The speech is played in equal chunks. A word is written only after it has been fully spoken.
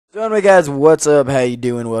So anyway guys, what's up? How you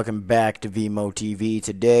doing? Welcome back to vmoTV.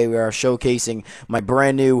 Today we are showcasing my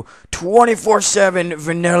brand new 24/7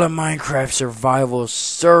 vanilla Minecraft survival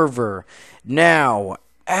server. Now,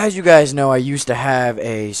 as you guys know, I used to have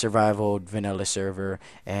a survival vanilla server,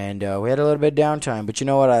 and we had a little bit of downtime, but you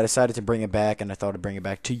know what? I decided to bring it back, and I thought I'd bring it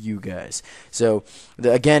back to you guys. So,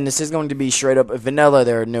 again, this is going to be straight up vanilla.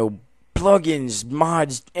 There are no plugins,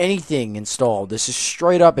 mods, anything installed. This is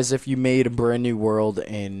straight up as if you made a brand new world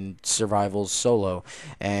in survival solo,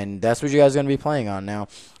 and that's what you guys are going to be playing on. Now,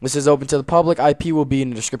 this is open to the public. IP will be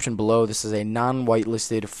in the description below. This is a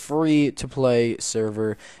non-whitelisted, free-to-play server.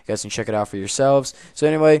 You guys can check it out for yourselves. So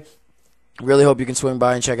anyway, really hope you can swing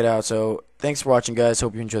by and check it out. So thanks for watching, guys.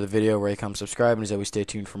 Hope you enjoy the video. Rate, comment, subscribe, and as always, stay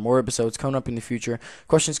tuned for more episodes coming up in the future.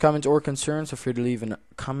 Questions, comments, or concerns, feel free to leave a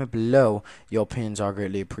comment below. Your opinions are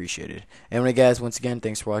greatly appreciated. Anyway, guys, once again,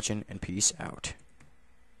 thanks for watching, and peace out.